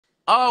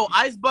Oh,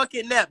 Ice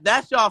Bucket Nep.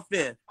 That's y'all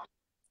fifth.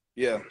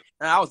 Yeah.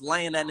 I was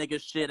laying that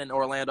nigga shit in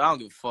Orlando. I don't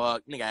give a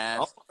fuck. Nigga ass.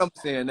 I don't remember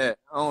saying that.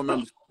 I don't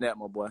remember that,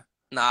 my boy.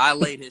 Nah, I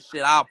laid his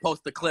shit. I'll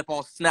post the clip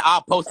on Snap.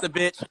 I'll post the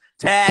bitch.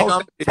 Tag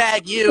him.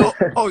 Tag you.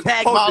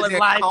 Tag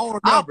BallisLife.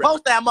 I'll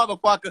post that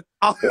motherfucker.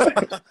 I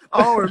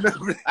don't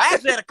remember. I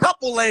actually had a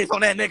couple lays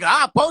on that nigga.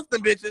 I'll post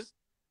them bitches.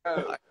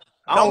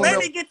 Don't make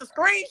me get the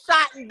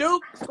screenshot and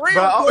Duke. Screen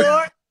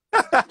record.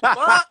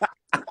 Fuck.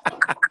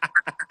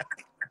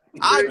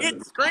 I'll get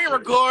the screen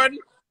recording.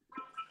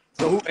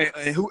 So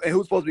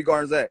who's supposed to be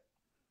guarding Zach?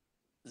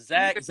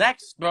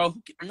 Zach's bro.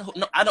 No,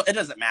 I don't. It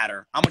doesn't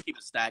matter. I'm gonna keep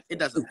it stacked. It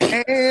doesn't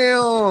matter.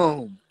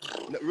 Damn.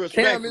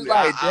 Cam is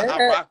like that.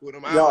 I rock with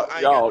him.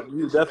 Y'all,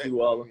 you definitely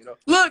well. You know?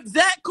 Look,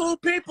 Zach, cool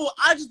people.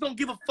 I just don't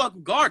give a fuck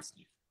who guards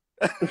me.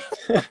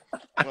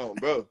 Oh,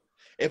 bro.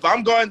 If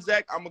I'm guarding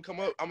Zach, I'm gonna come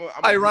up.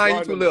 Hey, Ryan,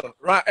 you too little.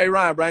 Hey,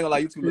 Ryan, bro, I ain't gonna lie,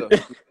 you too little.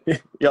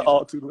 You're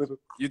all too little.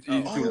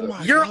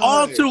 You're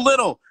all too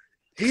little.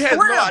 He has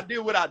no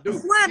idea what I do.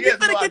 Slim, you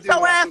finna get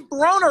your ass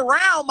thrown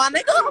around, my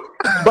nigga.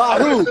 By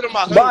who?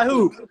 By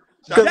who?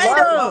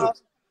 J-Dub.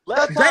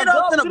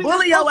 J-Dub finna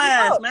bully your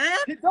ass, man.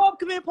 His dog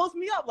come in and post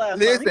me up last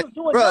night. Listen,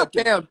 bro,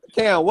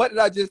 Cam, what did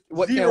I just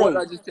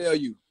tell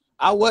you?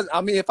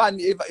 I mean, if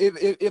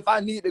I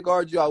need to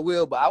guard you, I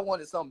will, but I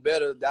wanted something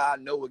better that I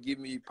know would give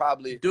me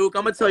probably. Duke,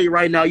 I'm gonna tell you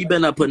right now, you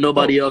better not put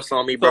nobody else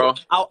on me, bro.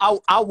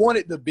 I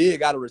wanted the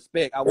big out of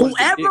respect.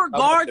 Whoever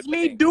guards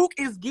me, Duke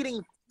is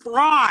getting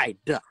fried.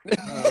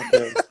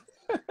 Okay.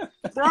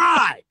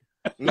 Fried.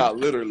 Not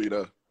literally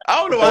though. I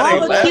don't know why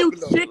they barbecue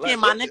chicken,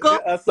 my nigga.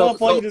 At some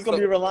point, you're just gonna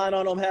be relying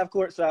on them half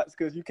court shots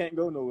because you can't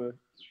go nowhere.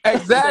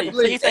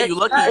 Exactly. He said you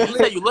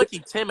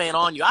lucky Tim ain't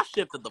on you. I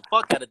shifted the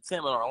fuck out of Tim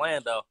in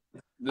Orlando.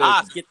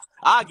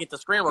 I'll get the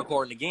screen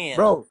recording again.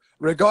 Bro,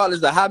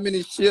 regardless of how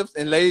many shifts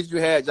and lays you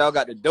had, y'all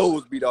got the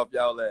doors beat off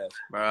y'all ass.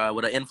 Bro,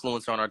 with an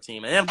influencer on our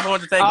team. An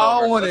influencer takeover.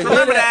 I don't want to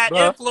hear that,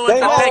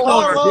 Influencer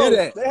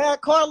takeover. They had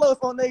Carlos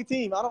on their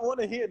team. I don't want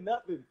to hear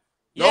nothing.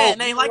 Yeah,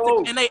 and they like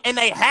to, and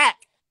they hack.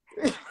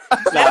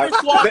 Every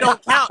squad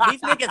don't count.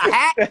 These niggas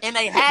hack and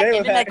they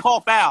they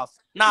call fouls.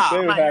 Nah,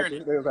 I'm not hearing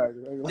it.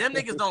 Them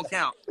niggas don't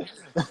count.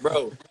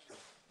 Bro,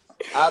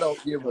 I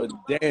don't give a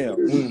damn.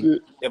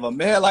 If a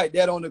man like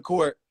that on the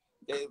court,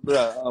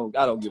 bro,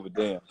 I don't give a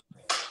damn.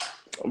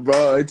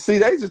 Bro, see,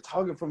 they just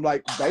talking from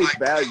like base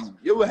value.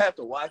 You would have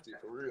to watch it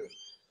for real.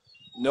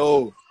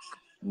 No.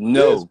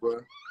 Yes,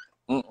 bro.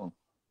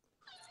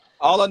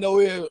 All I know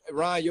is,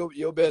 Ryan,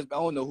 your best. I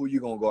don't know who you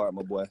gonna guard,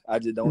 my boy. I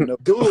just don't know.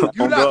 Dude,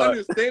 you're not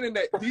understanding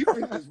that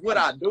defense is what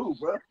I do,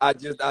 bro. I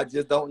just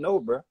don't know,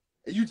 bro.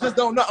 You just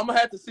don't know. I'm gonna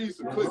have to see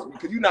some clips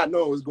because you not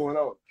knowing what's going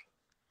on.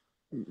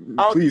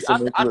 I think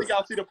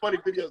y'all see the funny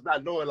videos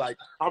not knowing like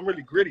I'm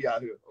really gritty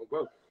out here. Oh,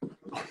 bro.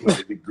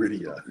 Really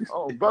gritty out here.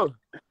 Oh, bro.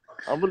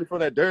 I'm really from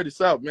that dirty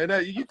South, man.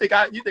 You think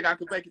I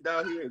could make it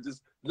down here and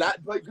just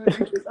not play good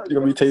defense? You're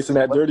gonna be tasting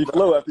that dirty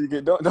flow after you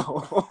get done.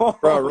 No.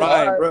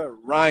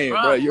 Ryan,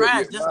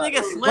 this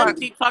nigga Slim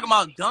keep talking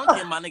about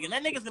dunking, my nigga.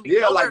 That nigga's gonna be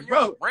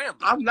bro.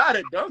 I'm not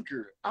a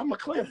dunker. I'm a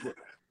clamper.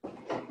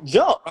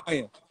 Jump.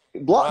 Ryan,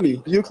 block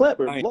me. You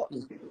clamper. Block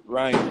me.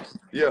 Ryan.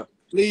 Yeah.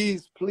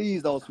 Please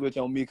don't switch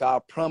on me,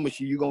 cause I promise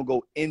you're gonna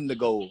go in the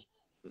goal.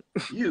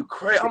 You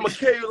crazy. I'm gonna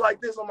carry you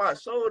like this on my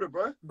shoulder,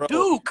 bro.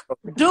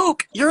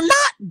 Duke, you're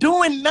not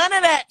doing none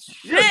of that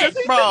shit,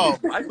 bro.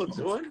 Michael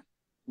Jordan?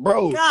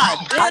 Bro.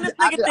 God damn, this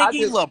nigga think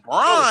he's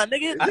LeBron,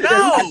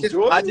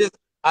 nigga.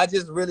 I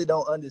just really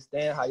don't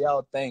understand how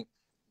y'all think.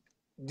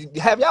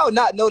 Have y'all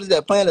not noticed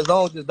that playing the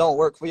zone just don't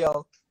work for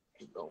y'all?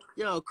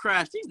 Yo,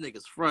 Crash, these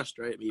niggas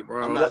frustrate me,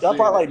 bro.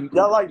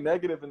 Y'all like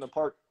negative in the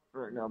park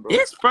right now, bro.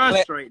 It's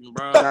frustrating,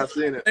 bro. I'm not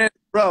seeing it.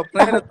 Bro,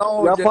 playing the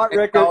zone.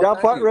 Y'all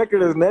park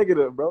record is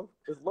negative, bro.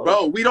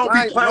 Bro, we don't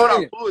be playing with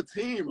our full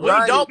team. We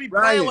don't be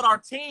playing with our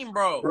team,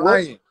 bro.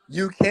 Ryan,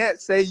 you can't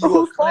say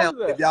you a clamp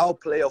if y'all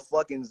play a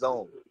fucking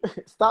zone.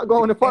 Stop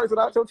going to parks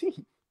without your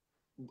team.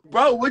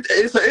 Bro,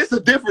 it's a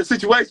different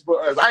situation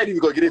for us. I ain't even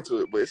gonna get into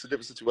it, but it's a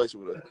different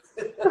situation with us.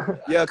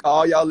 Yeah, cause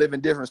all y'all live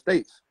in different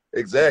states.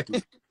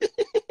 Exactly.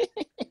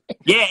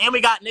 Yeah, and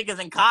we got niggas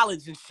in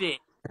college and shit.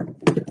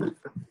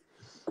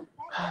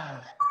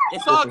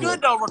 It's all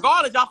good though.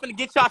 Regardless, y'all finna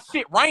get y'all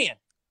shit ran.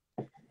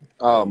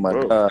 Oh my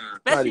god!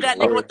 Especially that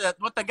nigga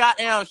with the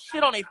goddamn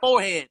shit on their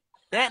forehead.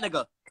 That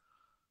nigga.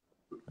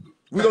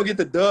 We gonna get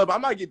the dub. I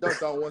might get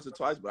dunked on once or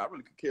twice, but I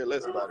really could care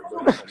less about it,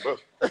 bro.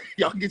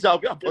 Y'all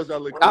post y'all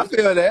look. I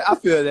feel that. I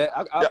feel that.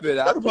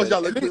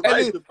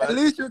 At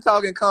least you're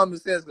talking common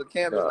sense, but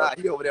Cam is not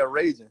here over there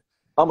raging.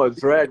 I'm gonna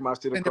drag my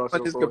shit across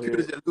your forehead.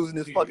 Computer's just losing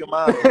his fucking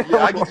mind.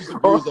 Yeah, I get you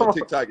some views on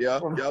TikTok,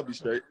 y'all. Y'all be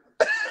straight.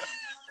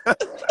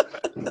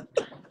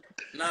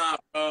 Nah,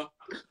 bro.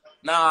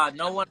 Nah,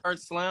 no one hurt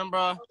Slim,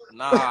 bro.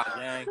 Nah,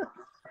 gang.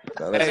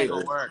 That ain't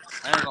gonna work.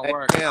 That ain't gonna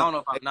work. I don't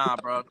know if I'm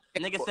bro.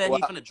 Nigga said he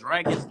finna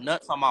drag his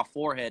nuts on my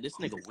forehead. This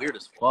nigga weird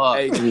as fuck.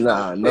 Hey,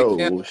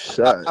 no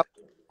shot.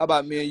 How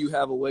about me and you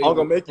have a way? I'm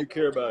gonna make you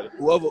care about it.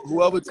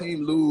 Whoever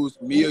team lose,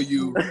 me or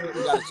you,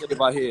 we gotta shake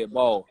our head,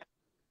 ball.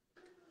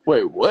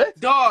 Wait, what?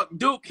 Dog,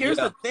 Duke, here's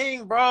Yeah. the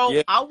thing, bro.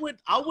 Yeah. I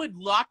would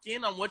lock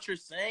in on what you're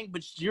saying,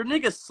 but your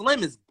nigga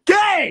Slim is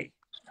gay.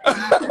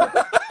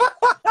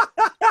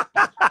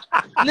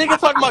 Nigga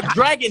talking about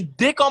dragging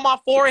dick on my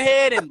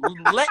forehead and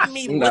letting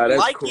me Nah, look that's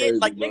like crazy,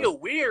 it. Like, bro. nigga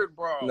weird,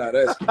 bro. Nah,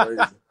 that's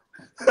crazy.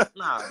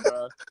 Nah,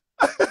 bro.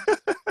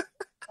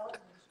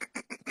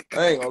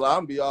 I ain't gonna lie.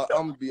 I'm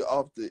gonna be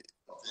off the.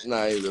 Nah,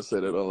 I ain't gonna say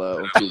that on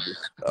loud.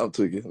 I'm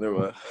tweaking. Never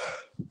mind.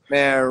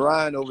 Man,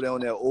 Ryan over there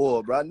on that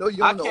oil, bro. I know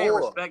you I on the can't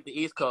oil. respect the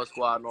East Coast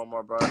squad no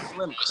more, bro.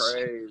 Slim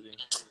crazy.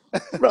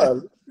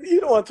 Bro,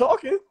 you the one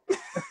talking.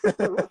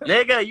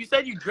 Nigga, you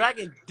said you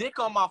dragging dick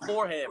on my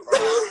forehead, bro.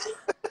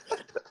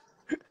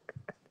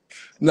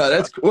 Nah,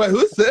 that's wait.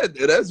 Who said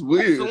that? That's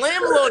weird.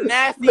 Slim little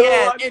nasty No,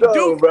 ass. I And know,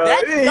 Duke, bro.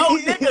 that's no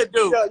nigga,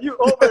 Duke. Yeah, you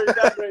over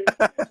exaggerating.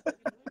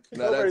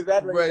 Nah, that's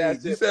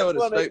crazy. You said with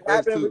a straight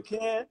face too. We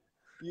can,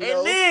 you And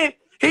know? then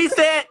he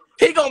said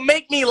he gonna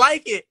make me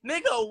like it.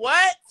 Nigga,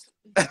 what?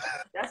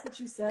 That's what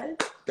you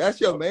said? That's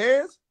your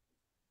man's.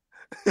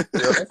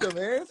 That's your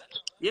man's.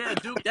 Yeah,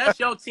 Duke, that's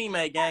your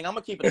teammate, gang. I'm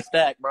gonna keep it a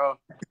stack, bro.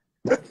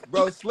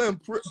 Bro,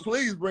 Slim,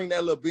 please bring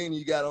that little beanie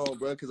you got on,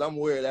 bro, because I'm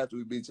weird after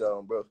we beat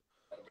y'all, bro.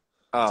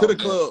 Oh, to the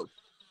club.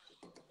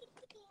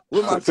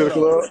 With my To the shirt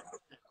club. off.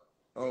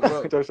 Oh,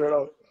 bro. Put your shirt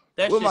off.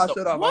 That With shit my so,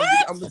 shirt off, what?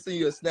 I'm gonna send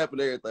you a snap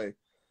and everything.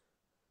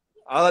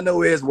 all I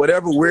know is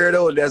whatever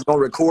weirdo that's gonna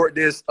record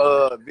this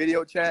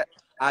video chat,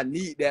 I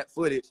need that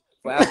footage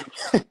for after.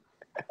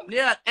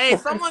 Yeah, hey,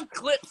 someone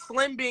clip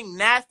Slim being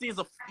nasty as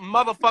a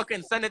motherfucker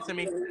and send it to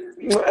me.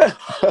 Yeah,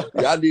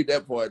 I need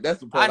that part. That's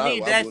the part I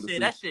need that shit. See.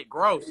 That shit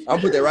gross. I'll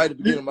put that right at the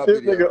beginning of my This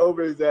video. nigga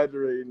over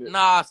exaggerating it.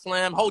 Nah,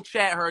 Slim, whole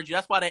chat heard you.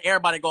 That's why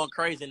everybody going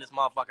crazy in this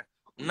motherfucker.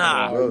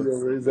 Nah. You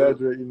over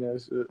exaggerating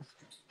that shit.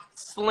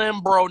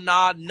 Slim, bro,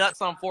 nah,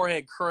 nuts on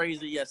forehead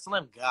crazy. Yeah,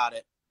 Slim got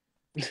it.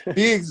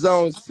 Big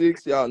Zone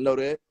 6, y'all know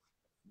that.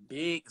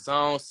 Big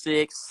Zone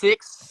 6,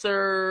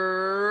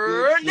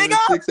 Sixer, nigga.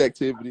 6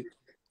 activity.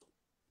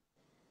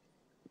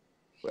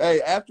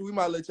 Hey, after we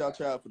might let y'all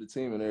try out for the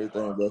team and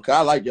everything, bro. Cause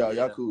I like y'all.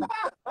 Y'all cool.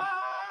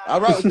 I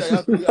rock with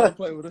y'all. Y'all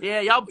play with us.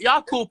 Yeah,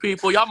 y'all cool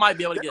people. Y'all might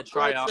be able to get a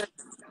tryout.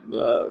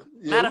 Yeah,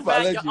 Matter of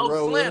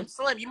fact,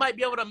 Slim, you might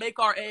be able to make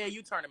our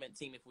AAU tournament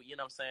team if we, you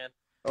know what I'm saying?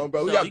 Oh,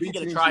 bro, we So got you B can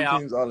get a teams, tryout.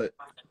 C teams, all that.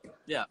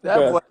 Yeah.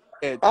 That boy,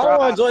 I don't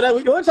want to enjoy that.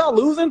 Weren't y'all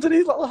losing to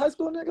these little high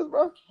school niggas,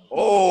 bro?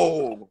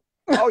 oh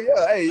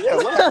yeah, hey yeah.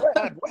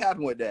 What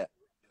happened with that?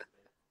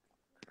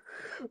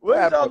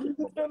 Weren't y'all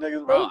losing to them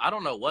niggas, Bro, bro? I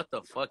don't know what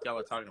the fuck y'all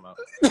are talking about.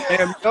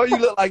 Damn, you know you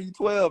look like you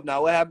 12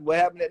 now. What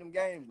happened at them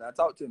games? Now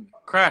talk to me.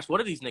 Crash, what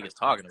are these niggas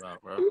talking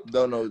about, bro?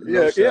 Don't know.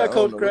 Yeah,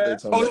 Coach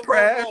Crash.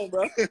 Crash.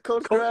 Crash.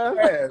 Coach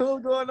Crash.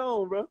 What's going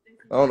on, bro?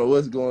 I don't know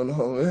what's going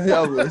on, man.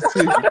 Y'all was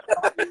tweaking.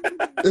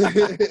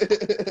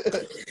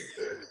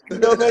 You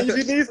know, man, if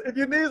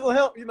you need some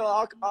help, you know,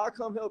 I'll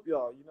come help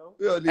y'all, you know?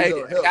 We don't need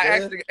no help,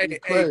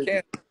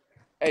 man.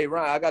 Hey,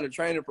 Ryan, I got a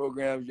training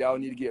program y'all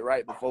need to get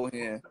right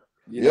beforehand.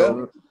 You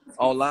know,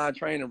 online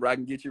training where I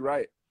can get you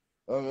right.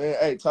 Oh, man.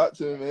 Hey, talk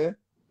to me, man.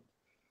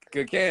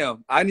 Cause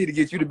Cam, I need to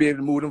get you to be able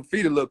to move them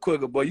feet a little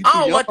quicker, boy. You too I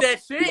don't young want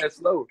that to be shit. that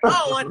slow. I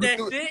don't want that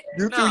shit.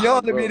 You too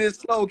young to be this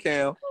slow,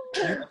 Cam.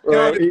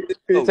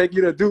 He take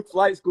you to Duke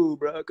flight school,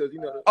 bro, because,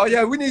 you know. Oh,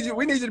 yeah, we need you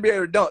to be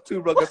able to dunk,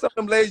 too, bro, because some of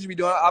them ladies you be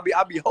doing, I'll be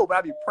hoping,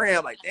 I'll be praying,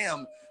 I'm like,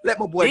 damn, let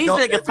my boy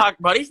dunk. These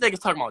niggas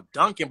talking about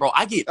dunking, bro.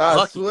 I get I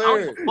buckets. swear. I don't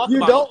give a fuck You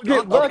about don't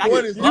get dunking.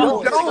 buckets. You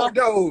don't,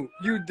 though.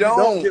 You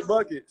don't Get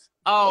buckets.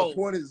 Oh, A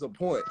point is a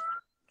point.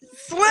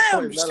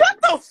 Slim, shut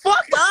the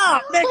fuck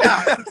up,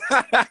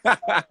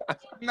 nigga.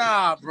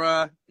 Nah,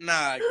 bro.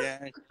 Nah,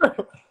 gang.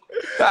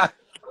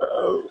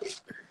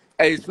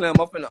 Hey, Slim,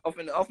 I'm finna go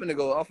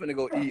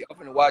eat. I'm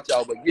finna watch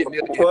y'all, but get me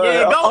again.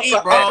 Yeah, go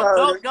eat,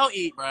 bro. Go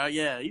eat, bro.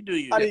 Yeah, you do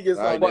you. I need to get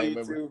something Right, to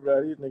eat, too,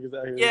 bro. These niggas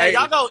out here. Yeah,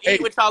 y'all go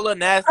eat with y'all little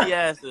nasty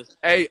asses.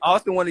 Hey,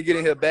 Austin want to get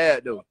in here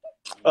bad, though.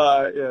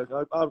 All right, yeah,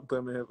 I'll put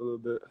him in here for a little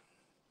bit.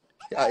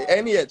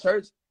 Ain't he at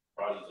church?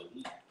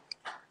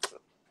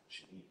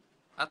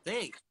 I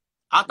think.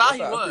 I thought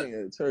he I was. think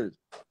at church.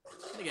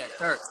 Nigga at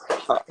church.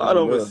 I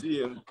don't even see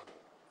him.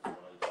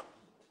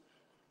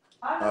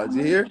 Is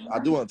he here? I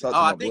do want to talk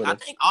to my boy. I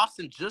think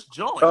Austin just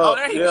joined. Oh,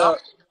 there you go.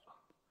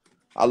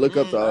 I look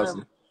up to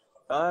Austin.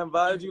 I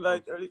invited you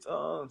like 30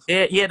 times.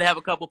 Yeah, he had to have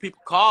a couple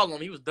people call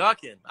him. He was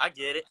ducking. I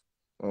get it.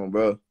 Oh,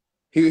 bro.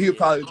 He'll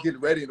probably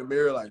get ready in the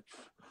mirror like,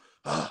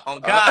 oh,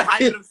 God,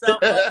 hyping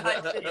himself up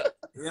type shit.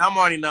 Yeah, I'm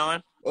already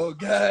knowing. Oh,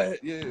 God,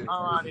 yeah. I'm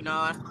already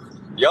knowing.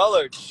 Y'all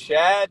are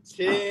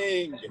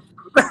chatting.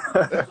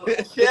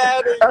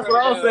 Chatting. That's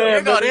what I'm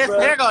saying.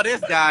 Here go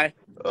this guy.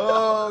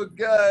 Oh,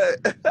 God.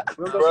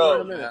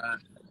 Bro.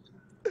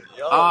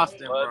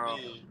 Austin, bro.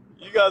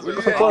 You guys Where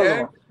are you at, funny.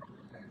 gang?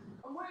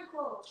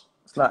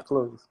 It's not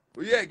closed.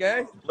 Where you at,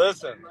 gang?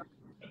 Listen.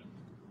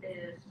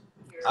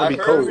 I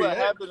heard what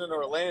happened in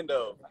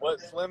Orlando. What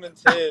Slim and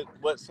Tim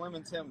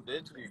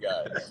did to you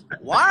guys.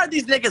 Why are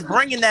these niggas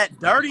bringing that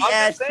dirty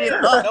ass shit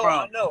up, bro?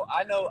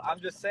 I know. I'm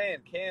just saying,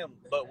 Cam.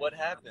 But what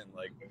happened?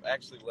 Like,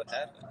 actually, what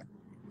happened?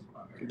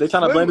 They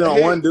trying to blame it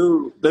on one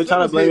dude. They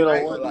trying to blame it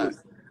on one dude.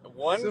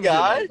 One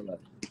guy?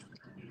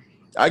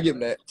 I give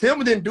him that.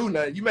 Tim didn't do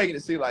nothing. You making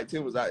it seem like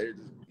Tim was out here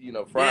just,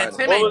 frying. Yeah,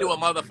 Tim ain't do a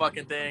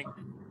motherfucking thing.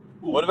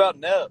 What about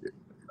Nep?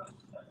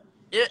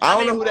 I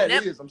don't know who that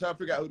is. I'm trying to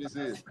figure out who this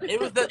is. It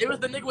was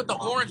the nigga with the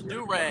orange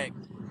do-rag.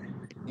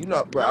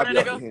 Bro, I be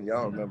up in here.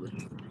 Y'all remember.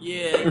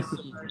 Yeah,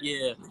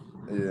 Yeah.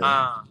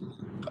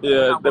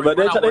 Yeah, but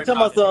they talking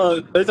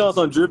about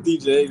some Drifty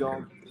J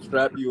gonna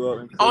strap you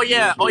up. Oh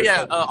yeah.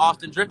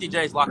 Austin, Drifty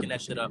J's locking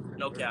that shit up.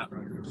 No cap.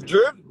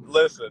 Drift.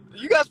 Listen,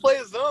 you guys play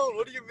his zone.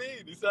 What do you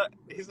mean? He's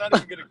not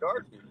even gonna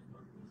guard me.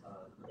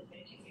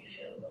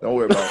 Don't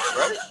worry about it.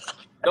 Right?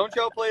 Don't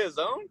y'all play his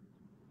zone?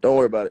 Don't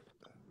worry about it.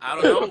 I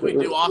don't know what we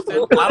do, Austin.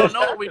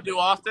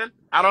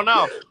 I don't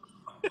know.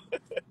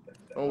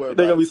 Don't worry about it.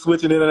 They're gonna be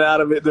switching in and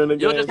out of it during the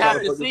game. You'll just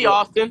have to see,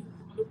 Austin.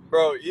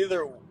 Bro,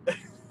 either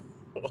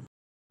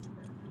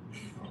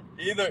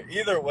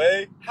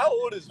way, how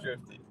old is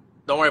Drifty?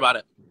 Don't worry about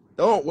it.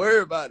 Don't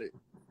worry about it.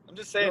 I'm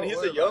just saying,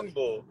 he's a young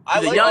bull.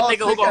 He's a young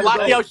nigga who gonna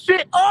lock your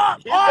shit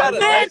up.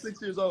 He's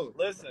 6 years old.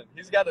 Listen,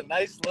 he's got a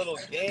nice little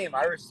game.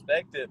 I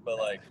respect it, but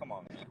like, come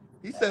on, man.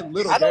 He said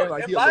little game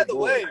like he a little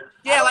boy.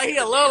 Yeah, like he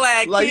a little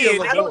ass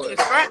kid. I don't even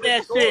scrap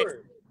that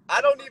shit. I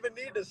don't even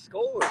need to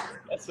score.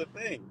 That's the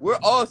thing. We're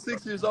all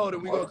 6 years old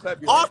and we gonna clap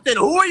your Austin,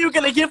 who are you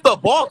gonna give the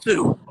ball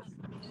to?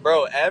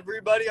 Bro,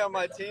 everybody on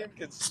my team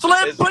can.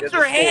 Slim, put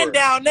your hand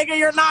down, nigga.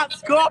 You're not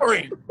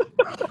scoring.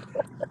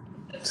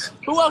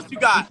 Who else you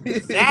got?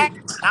 Zach,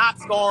 not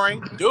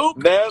scoring.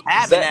 Duke,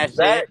 having that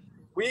shit.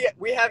 We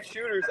have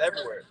shooters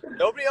everywhere.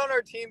 Nobody on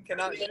our team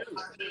cannot shoot.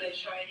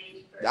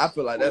 I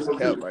feel like that's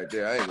cap right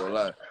there. I ain't gonna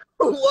lie.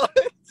 What?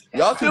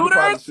 Y'all two can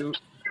probably shoot.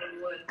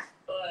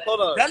 Hold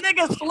on. That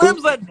nigga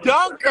Slim's a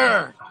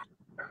dunker.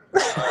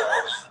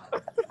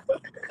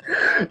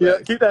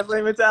 Yeah, keep that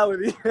same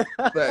mentality.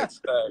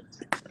 Thanks.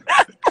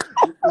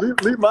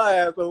 leave my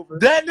ass open.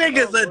 That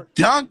nigga's a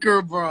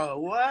dunker, bro.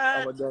 What?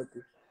 I'm a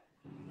dunker.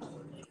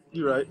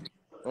 You right.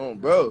 Oh,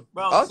 bro.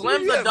 Bro,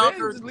 Slim's a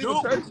dunker.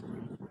 Duke, I'm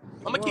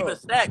gonna keep it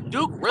stacked.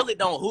 Duke really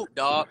don't hoop,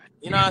 dog.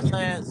 You know what I'm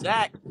saying?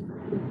 Zach,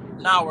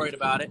 not worried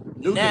about it.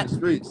 Duke in the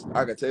streets,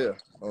 I can tell.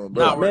 Oh,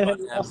 bro. Not worried Man,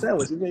 about my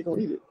sandwich. You ain't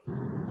gonna eat it.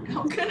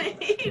 I'm gonna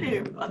eat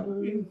it.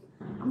 I'm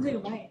taking a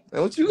bite.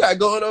 And what you got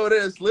going over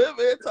there, Slim,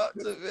 man? Talk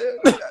to me,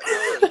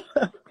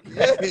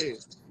 man.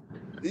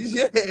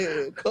 Yeah.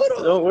 Cut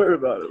on. Don't worry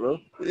about it, bro.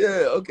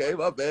 Yeah, okay.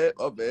 My bad.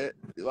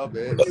 You guys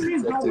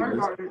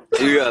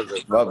are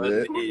my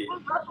bad.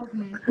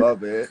 My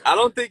bad. I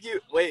don't think you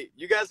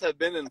guys have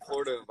been in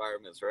Florida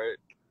environments, right?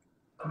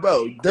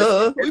 Bro,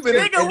 duh. We've been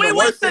in we the went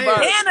worst to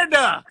environment.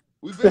 Canada.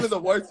 We've been in the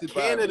worst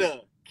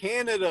environment.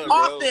 Canada, bro.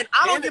 Austin,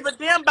 I don't give a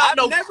damn about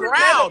no I've never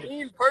crowd. met a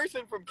mean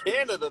person from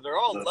Canada. They're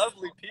all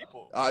lovely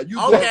people. You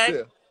go up Okay,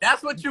 there.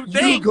 that's what you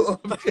think. You go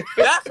up there.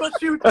 That's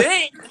what you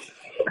think.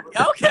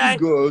 Okay. You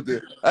go up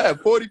there. I had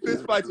 40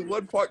 fist fights in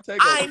one park takeover.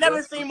 I ain't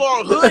never seen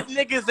more hood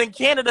niggas in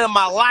Canada in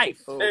my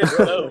life. Oh, There's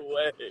no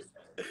way.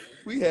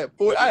 We had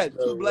 40. I had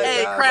 2 black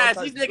Hey, guys. Crash,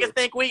 these niggas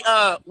think we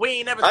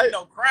ain't never seen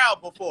no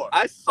crowd before.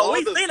 I saw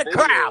we the seen a video.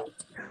 crowd.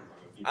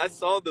 I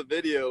saw the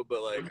video,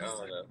 but like, I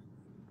don't know.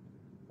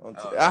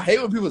 I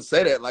hate when people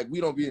say that. Like, we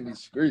don't be in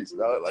these streets,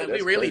 dog. Like, And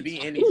we really be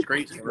in these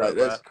streets, bro. Like,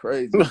 that's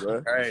crazy,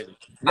 bro. Crazy.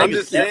 I'm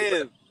just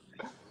saying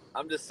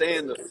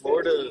the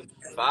Florida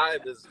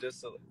vibe is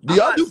just. Do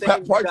y'all do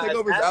park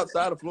takeovers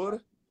outside of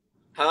Florida?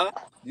 Huh?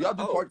 Do y'all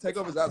do park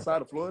takeovers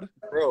outside of Florida?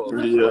 Bro,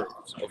 Yeah.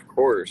 Of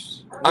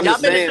course. Y'all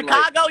just been saying, to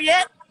Chicago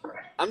yet?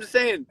 I'm just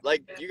saying,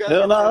 like, you guys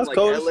Hell are no, from that's like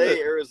cold as LA, shit.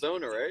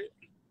 Arizona, right?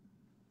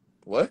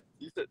 What?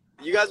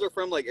 You guys are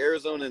from like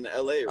Arizona and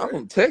LA, right? I'm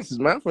from Texas,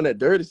 man. I'm from that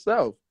dirty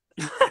South.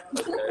 Crazy.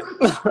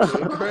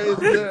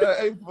 I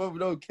ain't from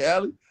no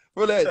Cali.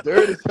 From that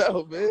dirty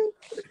South, man.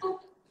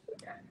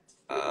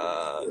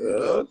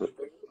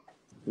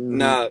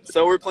 Nah.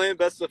 So we're playing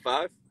best of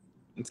 5.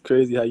 It's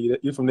crazy how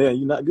you're from there and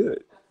you're not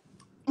good.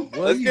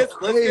 Let's get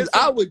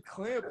I would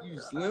clamp you,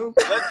 Slim.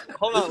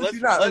 Hold on. You're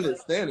not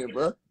understanding,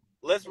 bro.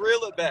 Let's reel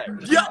it back.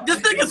 Yeah, this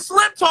nigga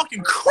Slim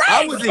talking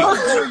I would crazy. do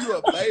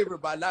you a favor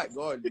by not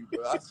guarding you,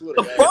 bro. I swear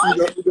to God.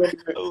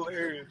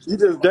 Hilarious. You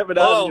just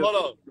jeopardizing. Hold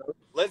on.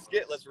 Let's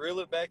reel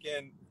it back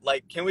in.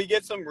 Like, can we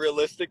get some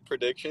realistic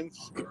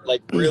predictions?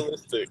 Like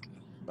realistic.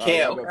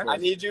 Cam, I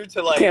need you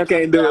to like. Cam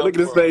can't do it. Look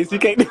at his face. He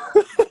can't do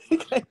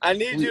it. I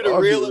need you to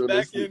reel it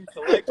back in.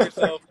 Collect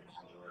yourself.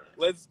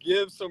 Let's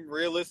give some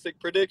realistic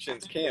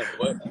predictions. Cam,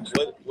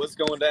 what's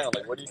going down?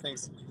 Like, what do you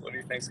think's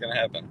gonna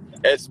happen?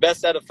 It's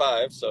best out of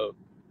 5, so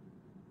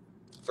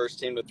first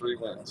team to 3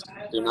 wins.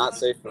 Do not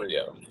say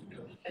 3-0.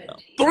 No.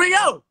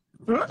 3-0.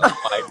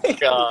 Oh my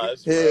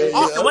gosh.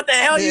 Austin, what the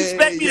hell you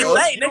expect me to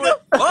say, nigga?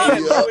 Fuck.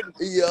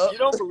 You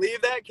don't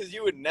believe that because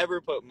you would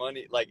never put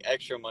money, like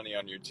extra money,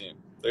 on your team.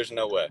 There's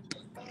no way.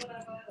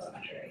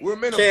 We're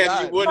men of Cam,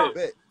 God. you wouldn't.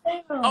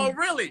 Oh,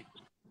 really?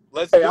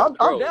 Let's Hey, do I'm it,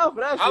 bro. down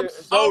for that shit. I'm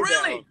so Oh,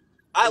 really? down.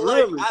 I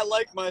Really?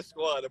 like my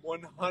squad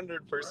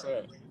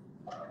 100%.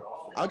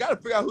 I gotta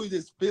figure out who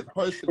this 5th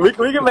person. We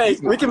can make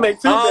 2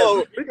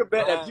 Oh, bets. We can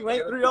bet that you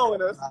ain't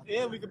 3-0 us,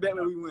 and we can bet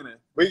that we winning.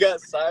 We got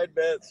side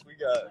bets. We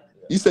got.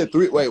 You said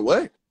 3. Wait,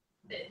 what?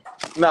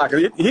 Nah,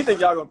 cause he think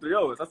y'all gonna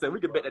 3-0 us. I said we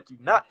could bet that you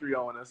not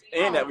 3-0 us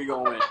and that we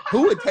gonna win.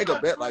 Who would take a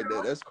bet like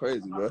that? That's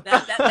crazy, bro.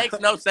 That makes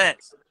no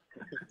sense.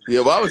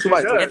 Yeah, why would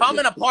somebody? If I'm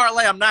in a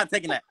parlay, I'm not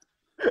taking that.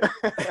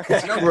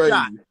 No crazy.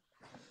 Shot.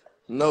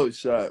 No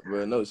shot,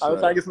 bro. No shot. I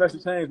was trying to get some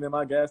extra change, man.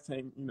 My gas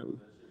tank, you know.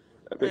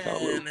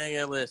 Man,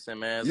 nigga, listen,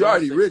 man. You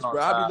already rich,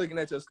 bro. I'll be looking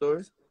at your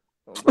stories.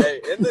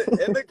 Hey, in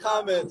the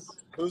comments,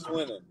 who's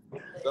winning?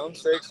 Zone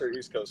 6 or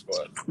East Coast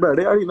Squad? Bro,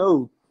 they already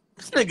know.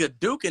 This nigga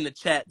Duke in the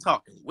chat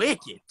talking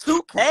wicked.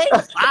 2K?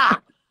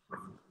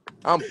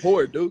 I'm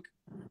poor, Duke.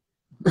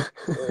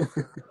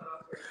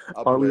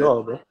 Are we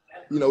all, bro?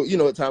 You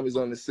know what time is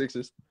on the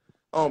Sixers.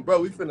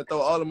 Bro, we finna throw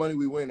all the money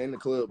we win in the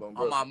club bro.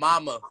 On my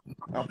mama.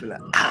 I'm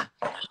finna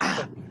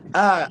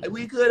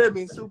we could have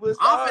been superstars.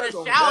 I'm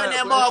finna shout in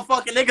that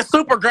motherfucking nigga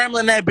super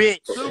gremlin that bitch.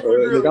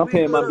 Nigga, I'm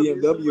paying my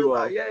BMW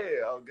off. Yeah,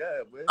 oh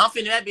god, bro. I'm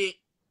finna that bitch.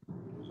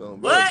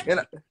 What? I'm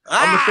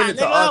gonna send it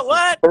to nigga,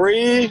 what?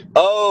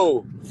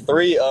 3-0.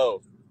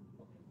 3-0.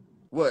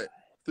 What?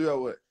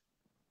 3-0 what?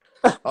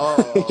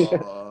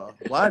 Oh,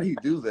 why did he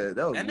do that?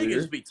 That was that weird. nigga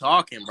just be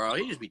talking, bro.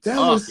 He just be talking.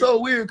 That was so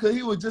weird because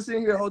he was just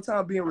in here the whole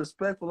time being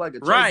respectful like a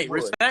right, boy.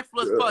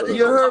 respectful as fuck.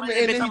 You heard me,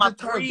 and then he just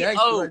turned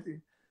gangster like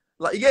that.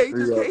 Like, yeah,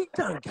 he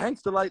turned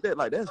gangster like that.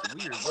 Like, that's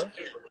weird, bro.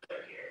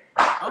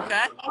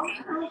 Okay.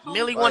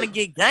 Millie want to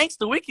get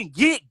gangster. We can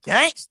get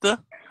gangster.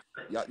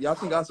 Y'all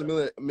think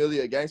Millie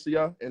a gangster,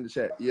 y'all? In the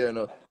chat. Yeah,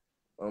 no.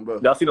 Bro.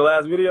 Y'all see the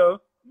last video?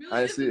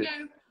 I didn't see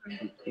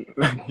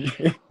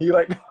it. He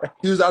like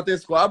he was out there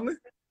squabbling?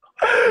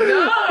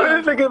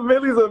 No. Thinking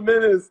Millie's a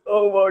menace.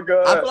 Oh my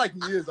god. I feel like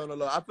he is on the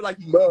low. I feel like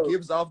he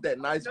gives off that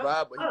nice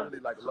vibe, but he really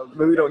like a low.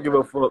 Millie don't give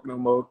a fuck no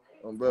more.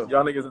 Bro.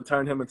 Y'all niggas have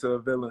turned him into a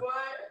villain.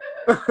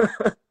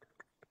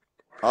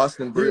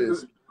 Austin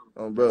Bridges.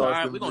 Bro. All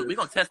right, we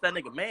gonna test that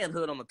nigga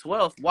manhood on the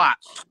 12th.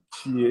 Watch.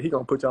 Yeah, he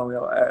gonna put y'all on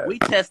your ass. We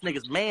test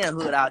niggas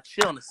manhood out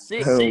chill on the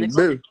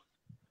 6th.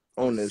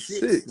 On the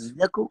 6th.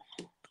 Nickel.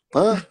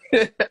 Huh?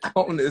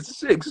 On the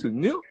 6th,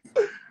 nickel.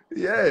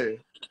 Yeah.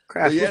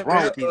 Crash, what's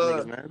wrong with these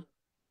niggas, man?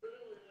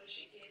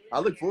 I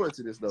look forward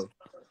to this though.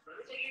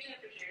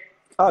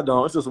 I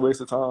don't. It's just a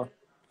waste of time.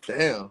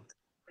 Damn.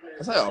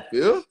 That's how y'all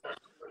feel?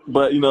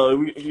 But, you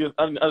know,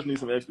 I just need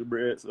some extra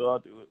bread, so I'll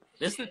do it.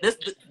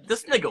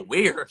 This nigga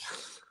weird.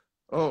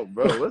 Oh,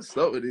 bro, what's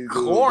up with these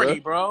dudes,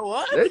 corny, bro?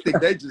 What? They think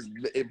they just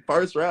in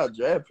first round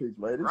draft picks,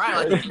 man. This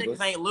right, crazy, like these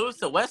niggas ain't lose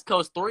to West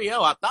Coast 3-0.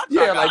 I thought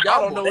y'all like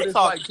y'all don't know what it's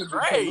like to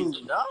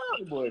crazy, dog.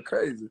 Boy,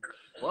 crazy.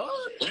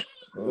 What?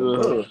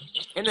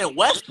 And then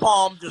West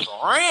Palm just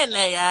ran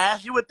their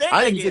ass. You would think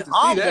I they didn't get get to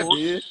see that, humbled.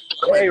 dude.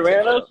 Hey,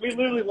 ran us. We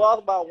literally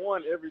lost by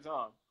 1 every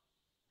time.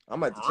 I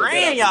might have to check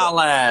Ran that out. y'all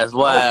ass,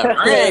 wow.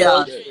 Ran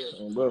y'all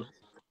shit. Bro.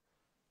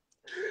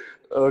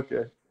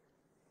 Okay.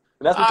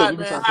 And that's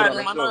because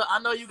I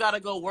know you gotta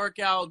go work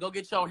out. Go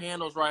get your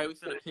handles right. We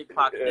finna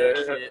pickpocket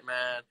that shit,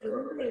 man.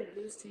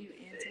 Lose to you,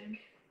 Anton. You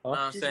know what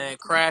I'm saying?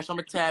 Crash, I'm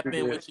gonna tap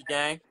in with you,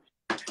 gang.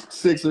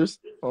 Sixers,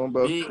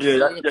 bro.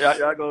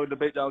 Y'all go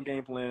debate y'all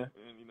game plan.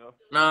 And, you know.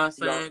 Know what I'm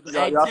saying?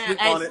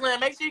 Hey, Slim,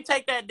 make sure you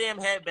take that damn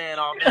headband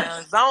off,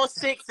 man. Zone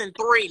 6 and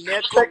 3,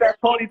 nigga. Take that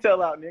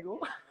ponytail out, nigga.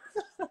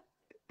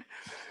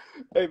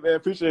 Hey, man,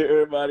 appreciate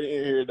everybody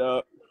in here,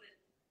 dog.